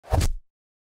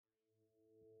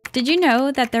Did you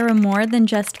know that there are more than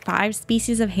just 5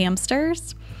 species of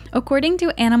hamsters? According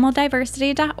to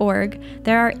animaldiversity.org,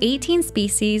 there are 18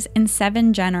 species in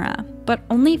 7 genera, but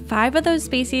only 5 of those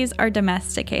species are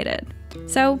domesticated.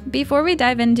 So, before we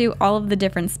dive into all of the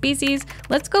different species,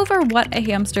 let's go over what a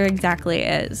hamster exactly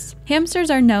is. Hamsters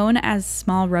are known as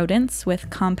small rodents with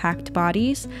compact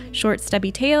bodies, short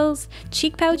stubby tails,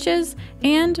 cheek pouches,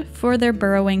 and for their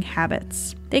burrowing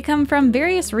habits. They come from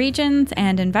various regions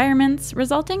and environments,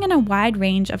 resulting in a wide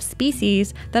range of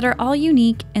species that are all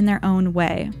unique in their own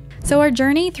way. So our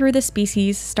journey through the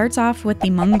species starts off with the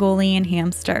Mongolian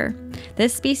hamster.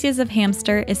 This species of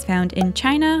hamster is found in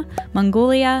China,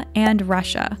 Mongolia, and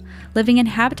Russia, living in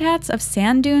habitats of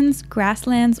sand dunes,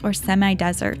 grasslands, or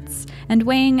semi-deserts, and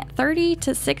weighing 30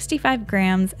 to 65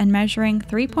 grams and measuring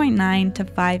 3.9 to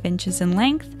 5 inches in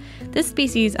length. This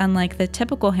species, unlike the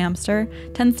typical hamster,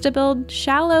 tends to build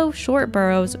shallow, short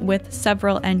burrows with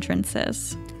several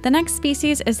entrances. The next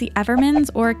species is the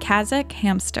Eversmanns or Kazakh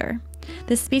hamster.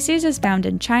 This species is found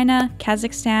in China,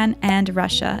 Kazakhstan, and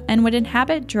Russia, and would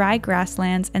inhabit dry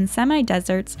grasslands and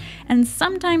semi-deserts, and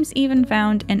sometimes even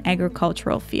found in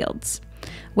agricultural fields.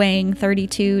 Weighing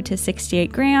 32 to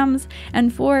 68 grams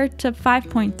and 4 to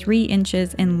 5.3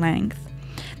 inches in length.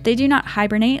 They do not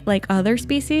hibernate like other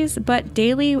species, but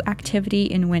daily activity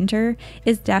in winter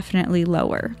is definitely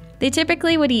lower. They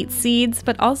typically would eat seeds,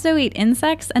 but also eat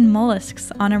insects and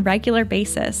mollusks on a regular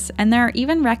basis, and there are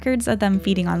even records of them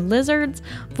feeding on lizards,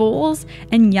 voles,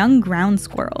 and young ground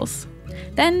squirrels.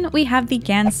 Then we have the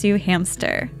Gansu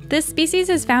Hamster. This species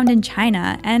is found in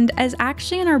China and is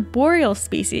actually an arboreal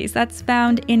species that's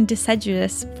found in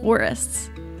deciduous forests.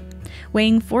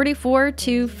 Weighing 44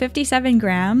 to 57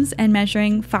 grams and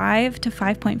measuring 5 to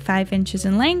 5.5 inches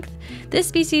in length, this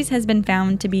species has been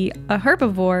found to be a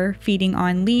herbivore feeding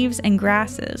on leaves and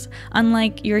grasses,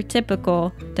 unlike your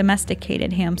typical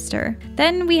domesticated hamster.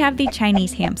 Then we have the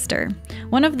Chinese hamster,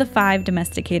 one of the 5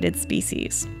 domesticated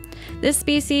species. This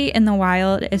species in the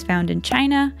wild is found in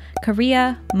China,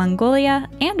 Korea, Mongolia,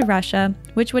 and Russia,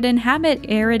 which would inhabit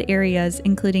arid areas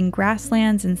including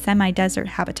grasslands and semi-desert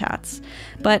habitats,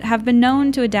 but have been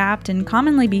known to adapt and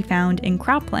commonly be found in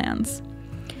croplands.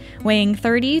 Weighing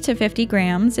 30 to 50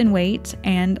 grams in weight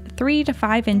and 3 to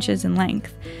 5 inches in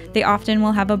length, they often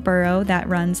will have a burrow that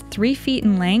runs 3 feet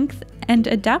in length and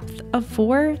a depth of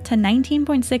 4 to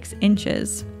 19.6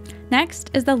 inches.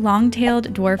 Next is the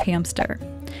long-tailed dwarf hamster.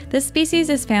 This species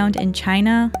is found in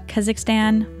China,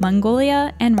 Kazakhstan,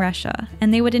 Mongolia, and Russia,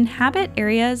 and they would inhabit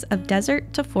areas of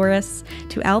desert to forests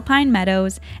to alpine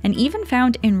meadows, and even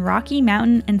found in rocky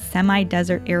mountain and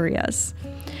semi-desert areas.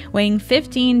 Weighing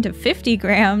 15 to 50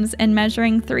 grams and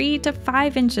measuring 3 to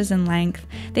 5 inches in length,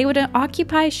 they would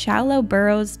occupy shallow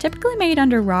burrows typically made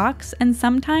under rocks and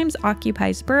sometimes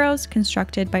occupies burrows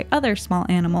constructed by other small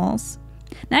animals.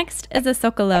 Next is the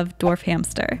Sokolov dwarf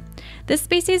hamster. This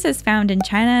species is found in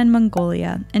China and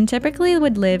Mongolia and typically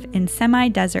would live in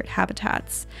semi-desert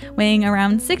habitats, weighing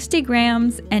around 60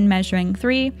 grams and measuring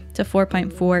 3 to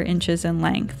 4.4 inches in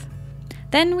length.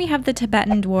 Then we have the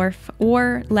Tibetan dwarf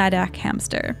or Ladakh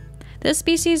hamster. This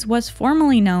species was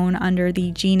formerly known under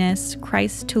the genus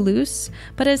Chrysalis,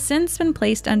 but has since been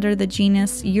placed under the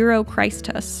genus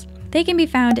Eurochrystus. They can be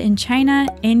found in China,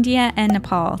 India, and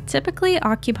Nepal, typically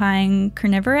occupying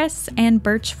carnivorous and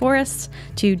birch forests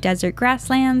to desert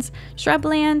grasslands,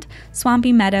 shrubland,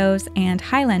 swampy meadows, and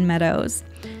highland meadows,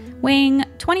 weighing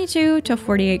 22 to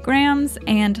 48 grams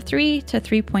and 3 to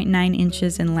 3.9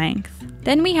 inches in length.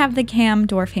 Then we have the Kam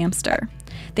Dwarf Hamster.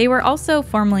 They were also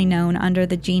formerly known under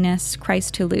the genus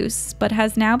Chrysalis, but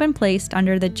has now been placed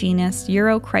under the genus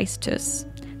Eurochrystus.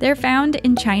 They're found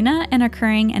in China and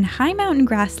occurring in high mountain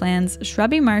grasslands,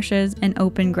 shrubby marshes, and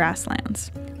open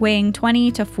grasslands. Weighing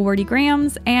 20 to 40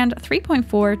 grams and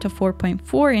 3.4 to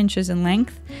 4.4 inches in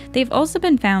length, they've also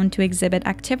been found to exhibit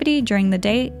activity during the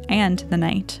day and the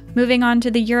night. Moving on to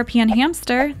the European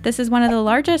hamster, this is one of the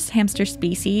largest hamster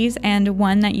species and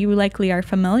one that you likely are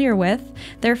familiar with.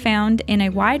 They're found in a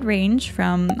wide range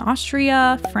from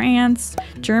Austria, France,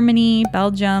 Germany,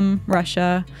 Belgium,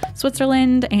 Russia,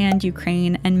 Switzerland, and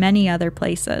Ukraine, and many other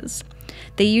places.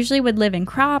 They usually would live in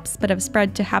crops, but have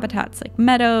spread to habitats like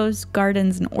meadows,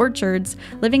 gardens, and orchards,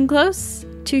 living close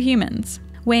to humans.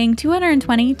 Weighing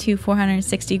 220 to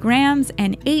 460 grams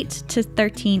and 8 to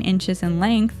 13 inches in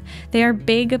length, they are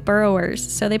big burrowers,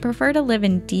 so they prefer to live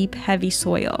in deep, heavy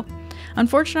soil.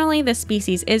 Unfortunately, this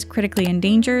species is critically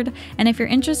endangered, and if you're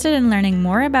interested in learning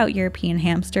more about European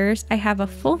hamsters, I have a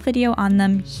full video on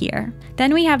them here.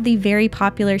 Then we have the very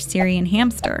popular Syrian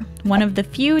hamster, one of the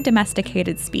few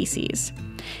domesticated species.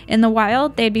 In the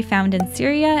wild, they'd be found in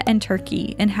Syria and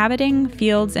Turkey, inhabiting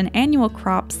fields and annual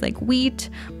crops like wheat,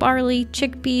 barley,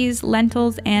 chickpeas,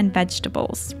 lentils, and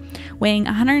vegetables. Weighing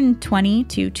 120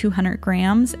 to 200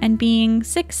 grams and being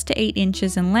 6 to 8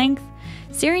 inches in length,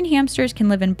 Syrian hamsters can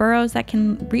live in burrows that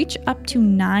can reach up to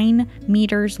 9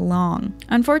 meters long.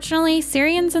 Unfortunately,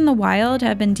 Syrians in the wild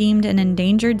have been deemed an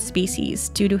endangered species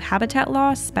due to habitat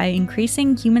loss by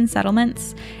increasing human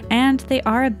settlements, and they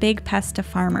are a big pest to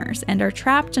farmers and are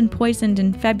trapped and poisoned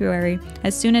in February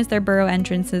as soon as their burrow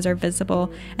entrances are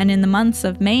visible, and in the months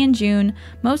of May and June,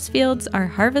 most fields are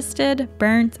harvested,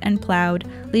 burnt, and plowed,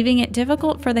 leaving it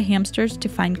difficult for the hamsters to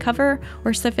find cover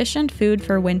or sufficient food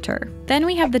for winter. Then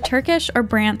we have the Turkish or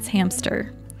Brandt's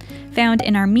hamster, found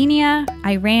in Armenia,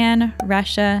 Iran,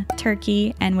 Russia,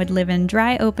 Turkey, and would live in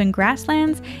dry open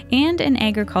grasslands and in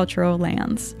agricultural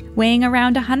lands. Weighing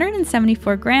around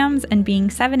 174 grams and being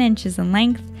 7 inches in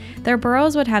length, their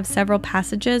burrows would have several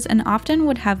passages and often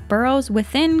would have burrows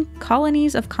within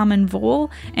colonies of common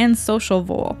vole and social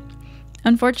vole.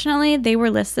 Unfortunately, they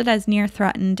were listed as near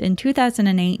threatened in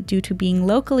 2008 due to being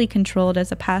locally controlled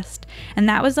as a pest, and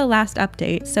that was the last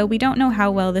update, so we don't know how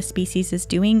well the species is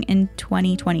doing in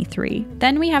 2023.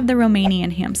 Then we have the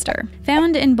Romainan hamster,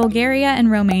 found in Bulgaria and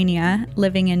Romania,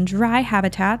 living in dry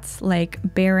habitats like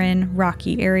barren,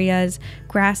 rocky areas,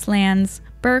 grasslands,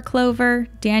 burr clover,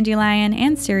 dandelion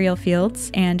and cereal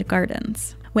fields, and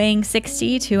gardens. Weighing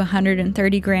 60 to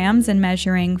 130 grams and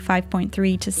measuring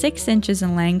 5.3 to 6 inches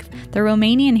in length, the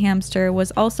Romainan hamster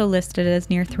was also listed as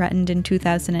near threatened in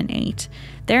 2008.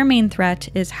 Their main threat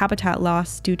is habitat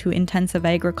loss due to intensive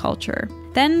agriculture.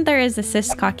 Then there is the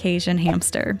Ciscausian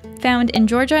hamster, found in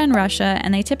Georgia and Russia,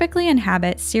 and they typically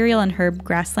inhabit cereal and herb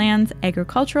grasslands,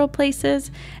 agricultural places,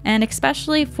 and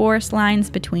especially forest lines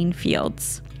between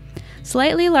fields.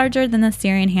 Slightly larger than the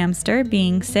Syrian hamster,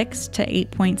 being 6 to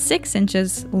 8.6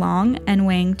 inches long and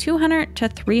weighing 200 to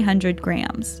 300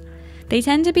 grams. They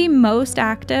tend to be most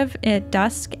active at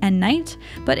dusk and night,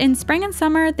 but in spring and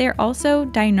summer they're also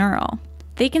diurnal.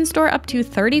 They can store up to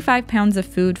 35 pounds of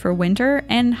food for winter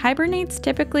and hibernates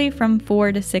typically from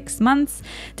 4 to 6 months,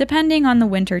 depending on the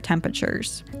winter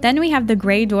temperatures. Then we have the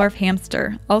Kam Dwarf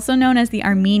Hamster, also known as the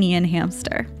Armenian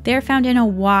Hamster. They are found in a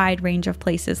wide range of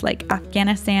places like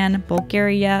Afghanistan,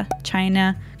 Bulgaria,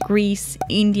 China, Greece,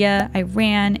 India,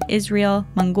 Iran, Israel,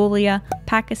 Mongolia,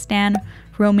 Pakistan,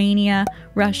 Romania,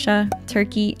 Russia,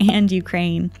 Turkey, and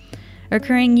Ukraine.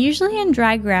 Occurring usually in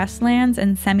dry grasslands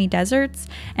and semi-deserts,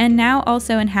 and now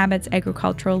also inhabits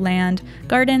agricultural land,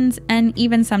 gardens, and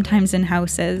even sometimes in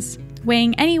houses.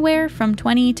 Weighing anywhere from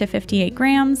 20 to 58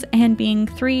 grams and being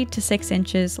 3 to 6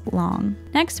 inches long.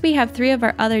 Next, we have 3 of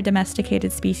our other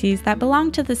domesticated species that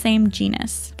belong to the same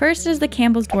genus. First is the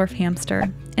Campbell's dwarf hamster.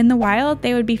 In the wild,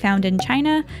 they would be found in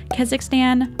China,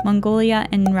 Kazakhstan, Mongolia,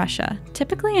 and Russia,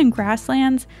 typically in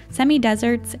grasslands,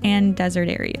 semi-deserts, and desert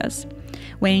areas.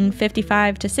 Weighing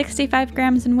 55 to 65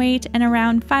 grams in weight and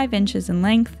around 5 inches in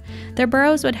length, their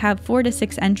burrows would have 4 to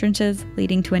 6 entrances,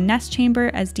 leading to a nest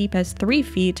chamber as deep as 3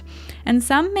 feet, and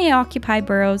some may occupy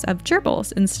burrows of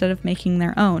gerbils instead of making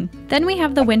their own. Then we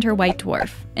have the winter white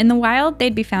dwarf. In the wild,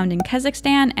 they'd be found in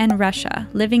Kazakhstan and Russia,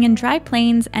 living in dry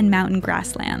plains and mountain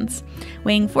grasslands.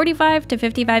 Weighing 45 to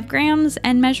 55 grams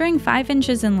and measuring 5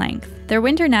 inches in length. Their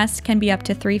winter nest can be up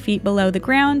to 3 feet below the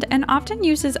ground and often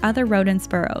uses other rodents'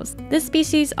 burrows. This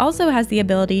species also has the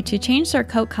ability to change their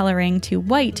coat coloring to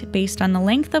white based on the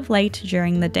length of light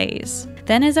during the days.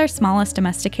 Then is our smallest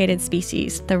domesticated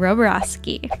species, the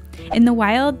Roborovski. In the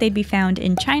wild, they'd be found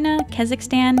in China,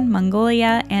 Kazakhstan,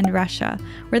 Mongolia, and Russia,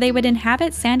 where they would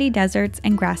inhabit sandy deserts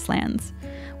and grasslands.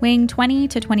 Weighing 20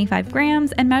 to 25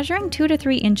 grams and measuring 2 to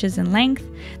 3 inches in length,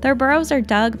 their burrows are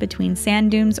dug between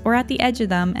sand dunes or at the edge of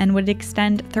them and would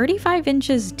extend 35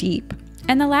 inches deep.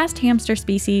 And the last hamster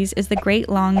species is the great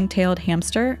long-tailed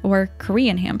hamster, or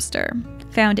Korean hamster.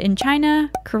 Found in China,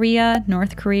 Korea,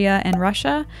 North Korea, and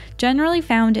Russia, generally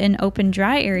found in open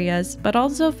dry areas, but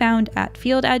also found at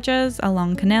field edges,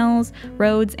 along canals,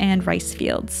 roads, and rice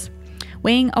fields.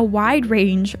 Weighing a wide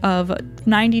range of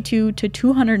 92 to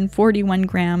 241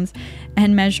 grams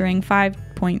and measuring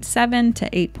 5.7 to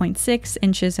 8.6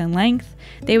 inches in length,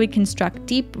 they would construct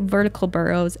deep vertical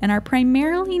burrows and are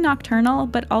primarily nocturnal,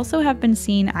 but also have been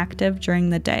seen active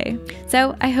during the day.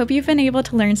 So I hope you've been able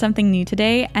to learn something new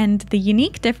today and the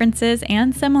unique differences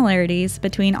and similarities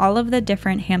between all of the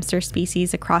different hamster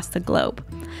species across the globe.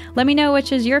 Let me know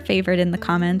which is your favorite in the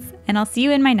comments, and I'll see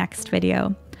you in my next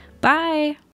video. Bye!